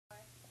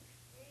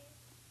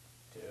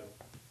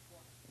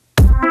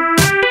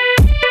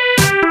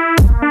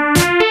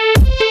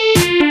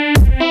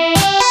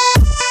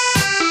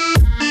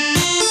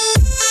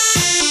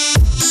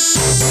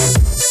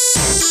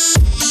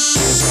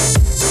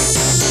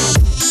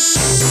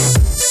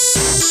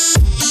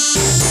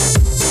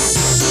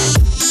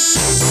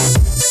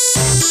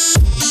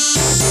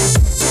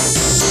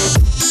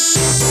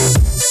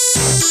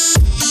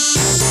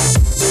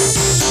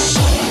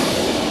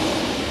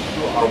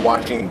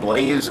watching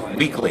Blaze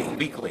Weekly.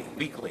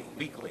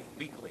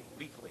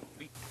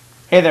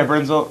 Hey there,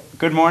 Burnsville.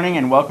 Good morning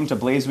and welcome to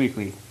Blaze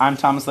Weekly. I'm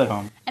Thomas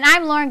Lidholm. And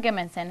I'm Lauren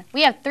Gimmonson.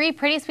 We have 3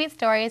 pretty sweet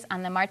stories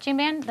on the marching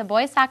band, the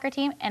boys soccer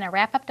team, and a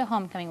wrap-up to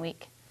homecoming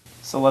week.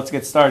 So let's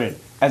get started.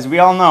 As we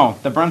all know,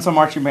 the Burnsville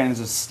Marching Band is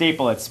a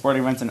staple at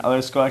sporting events and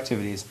other school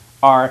activities.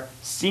 Our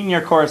senior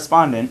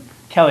correspondent,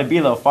 Kelly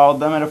Bilo, followed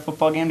them at a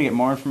football game to get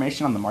more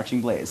information on the Marching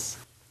Blaze.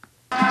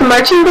 The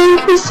marching band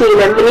can be seen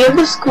at many of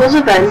the school's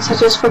events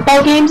such as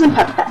football games and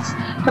pep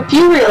fests, but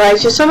few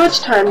realize just so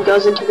much time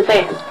goes into the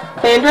band.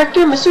 Band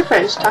director Mr.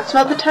 French talks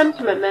about the time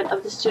commitment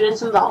of the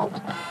students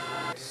involved.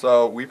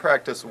 So we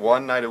practice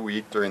one night a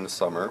week during the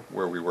summer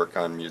where we work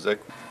on music,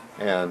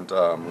 and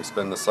we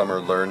spend the summer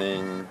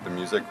learning the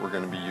music we're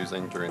going to be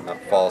using during the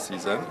fall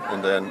season,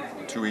 and then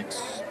 2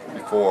 weeks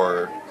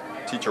before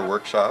teacher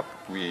workshop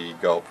we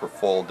go for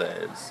full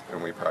days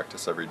and we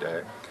practice every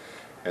day.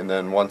 And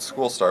then once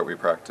school starts, we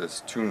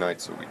practice 2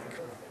 nights a week.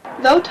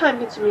 Though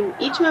time-consuming,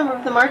 each member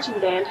of the marching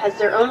band has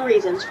their own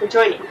reasons for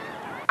joining.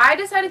 I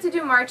decided to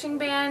do marching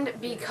band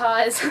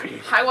because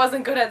I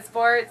wasn't good at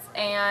sports,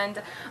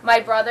 and my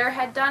brother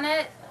had done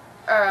it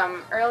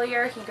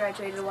earlier. He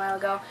graduated a while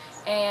ago,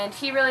 and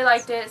he really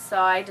liked it,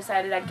 so I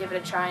decided I'd give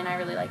it a try, and I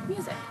really like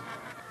music.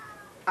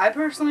 I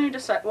personally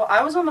decided, well,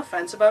 I was on the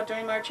fence about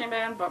doing marching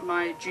band, but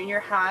my junior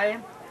high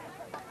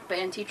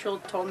band teacher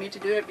told me to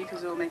do it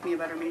because it will make me a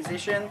better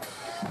musician,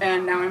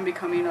 and now I'm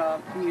becoming a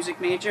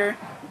music major,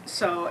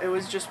 so it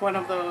was just one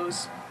of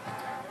those.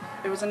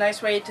 It was a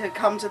nice way to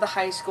come to the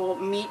high school,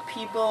 meet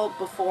people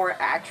before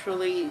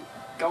actually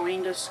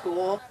going to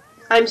school.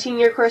 I'm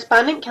senior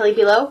correspondent Kelly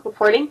Bilo,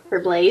 reporting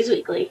for Blaze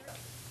Weekly.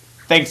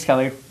 Thanks,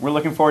 Kelly. We're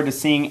looking forward to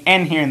seeing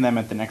and hearing them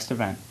at the next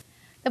event.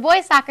 The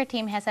boys soccer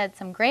team has had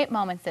some great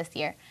moments this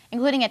year,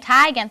 including a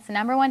tie against the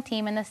 #1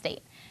 team in the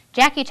state.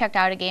 Jackie checked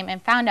out a game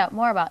and found out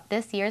more about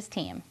this year's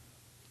team.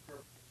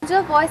 The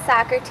Burnsville boys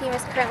soccer team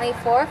is currently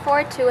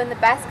 4-4-2 in the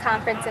best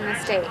conference in the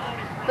state.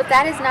 But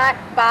that is not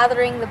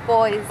bothering the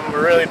boys.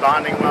 We're really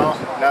bonding well.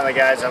 None of the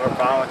guys have a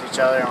problem with each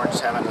other, and we're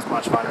just having as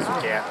much fun as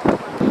we can.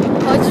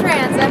 Coach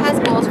Ranza has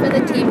goals for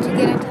the team to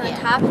get into the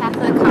top half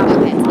of the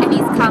conference, and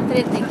he's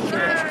confident they can do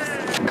it.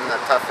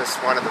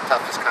 One of the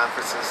toughest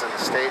conferences in the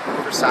state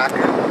for soccer,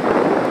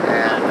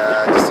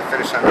 and just to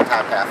finish on the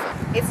top half.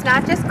 It's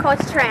not just Coach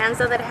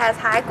Ranza that has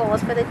high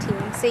goals for the team.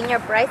 Senior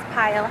Bryce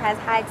Pyle has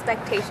high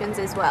expectations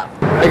as well.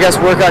 I guess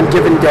work on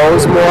giving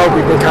goes more.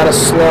 We've been kind of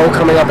slow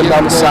coming up and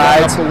down the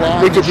sides.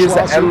 We could use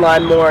the end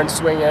line more and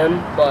swing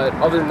in, but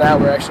other than that,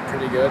 we're actually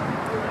pretty good.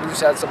 We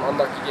just had some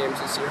unlucky games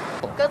this year.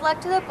 Good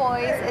luck to the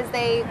boys as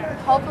they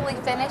hopefully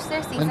finish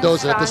their season Mendoza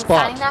strong. at the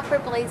spot. Signing off for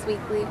Blaze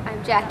Weekly,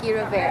 I'm Jackie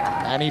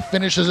Rivera. And he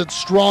finishes it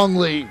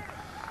strongly.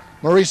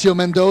 Mauricio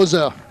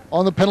Mendoza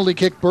on the penalty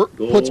kick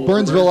puts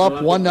Burnsville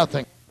up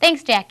 1-0.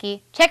 Thanks,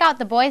 Jackie. Check out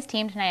the boys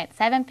team tonight at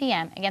 7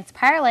 p.m. against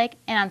Prior Lake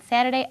and on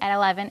Saturday at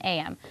 11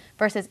 a.m.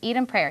 versus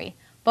Eden Prairie.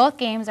 Both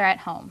games are at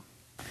home.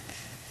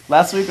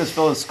 Last week was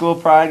filled with school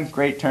pride,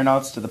 great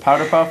turnouts to the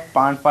Powder Puff,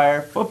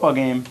 bonfire, football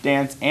game,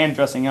 dance, and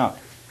dressing up.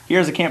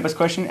 Here's a campus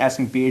question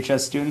asking BHS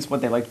students what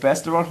they liked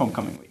best about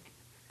homecoming week.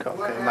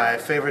 Okay, my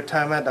favorite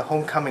time at the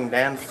homecoming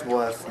dance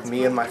was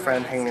me and my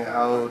friend hanging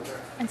out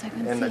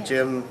in the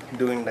gym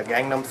doing the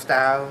Gangnam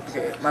Style.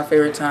 Okay, my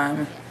favorite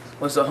time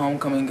was the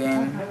homecoming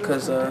game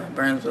because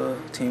Burnsville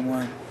team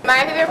won.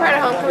 My favorite part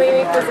of homecoming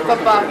week was the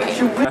football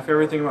game. My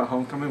favorite thing about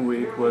homecoming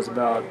week was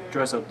about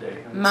dress-up day.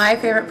 My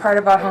favorite part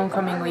about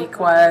homecoming week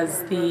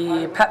was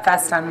the pep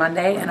fest on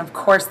Monday and of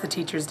course the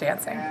teachers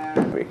dancing.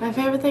 My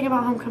favorite thing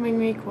about homecoming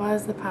week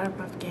was the Powder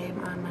Puff game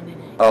on Monday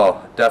night.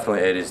 Oh,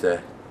 definitely 80s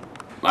Day.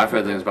 My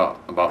favorite things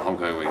about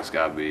homecoming week's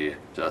got to be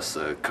just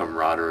the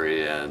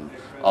camaraderie and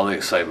all the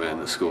excitement in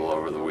the school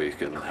over the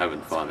week and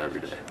having fun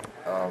every day.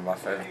 My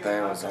favorite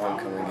thing was the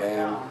homecoming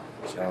game,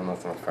 chilling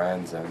with my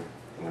friends, and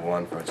we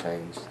won for a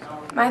change.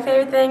 My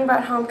favorite thing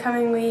about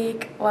homecoming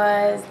week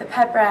was the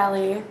pep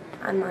rally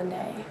on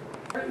Monday.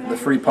 The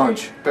free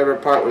punch.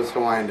 Favorite part was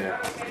Hawaiian Day.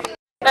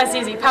 That's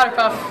easy. Powder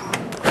Puff.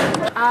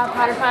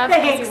 Powder Puff,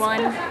 easy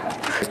one.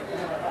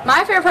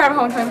 My favorite part of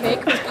homecoming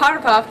week was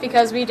Powder Puff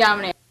because we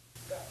dominated.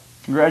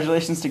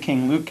 Congratulations to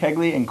King Luke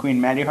Kegley and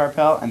Queen Maddie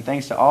Harpel, and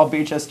thanks to all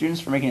BHS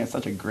students for making it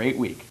such a great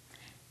week.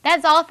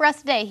 That's all for us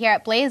today here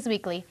at Blaze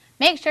Weekly.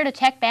 Make sure to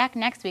check back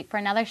next week for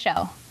another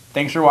show.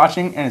 Thanks for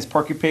watching, and as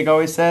Porky Pig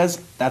always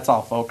says, that's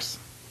all, folks.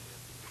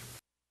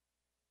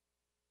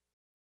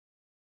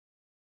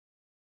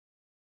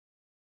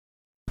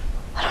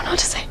 I don't know what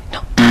to say. No.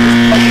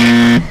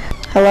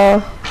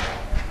 Hello.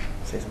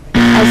 Say something.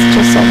 I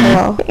just said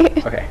hello.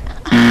 Okay.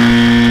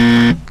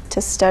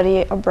 To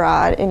study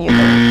abroad in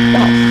Ukraine.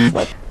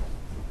 No.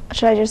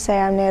 Should I just say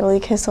I'm Natalie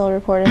Kissel,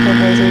 reporting for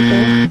Blaze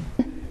Weekly?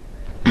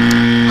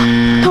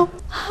 No.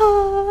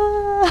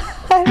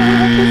 I don't know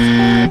what to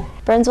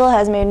say. Burnsville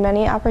has made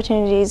many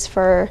opportunities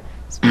for...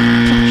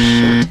 Oh,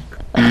 shoot.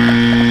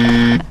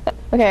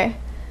 Okay.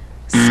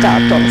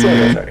 Stop, don't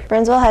say it.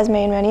 Burnsville has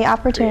made many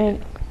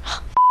opportunities...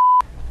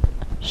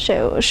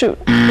 Shoot.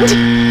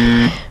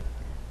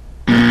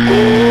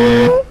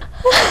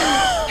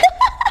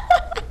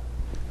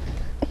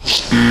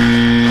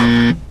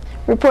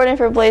 Reporting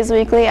for Blaze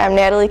Weekly, I'm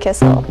Natalie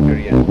Kissel.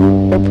 Reporting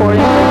for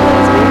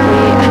Blaze Weekly,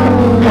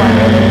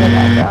 I'm in the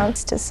background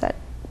to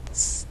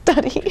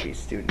study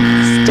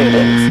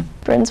students.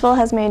 Burnsville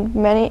has made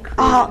many.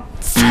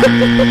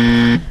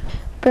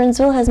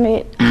 Burnsville has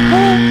made.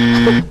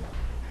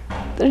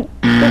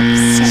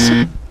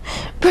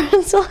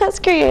 Burnsville has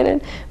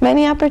created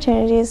many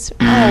opportunities.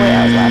 Oh wait,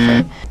 I was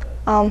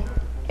laughing.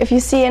 If you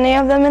see any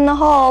of them in the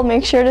hall,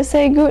 make sure to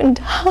say Guten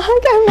Tag.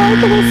 I'm not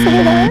gonna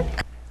say that.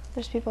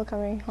 There's people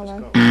coming. Hold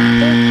on.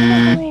 There's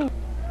people coming.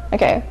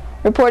 Okay.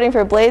 Reporting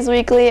for Blaze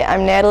Weekly,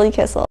 I'm Natalie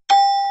Kissel.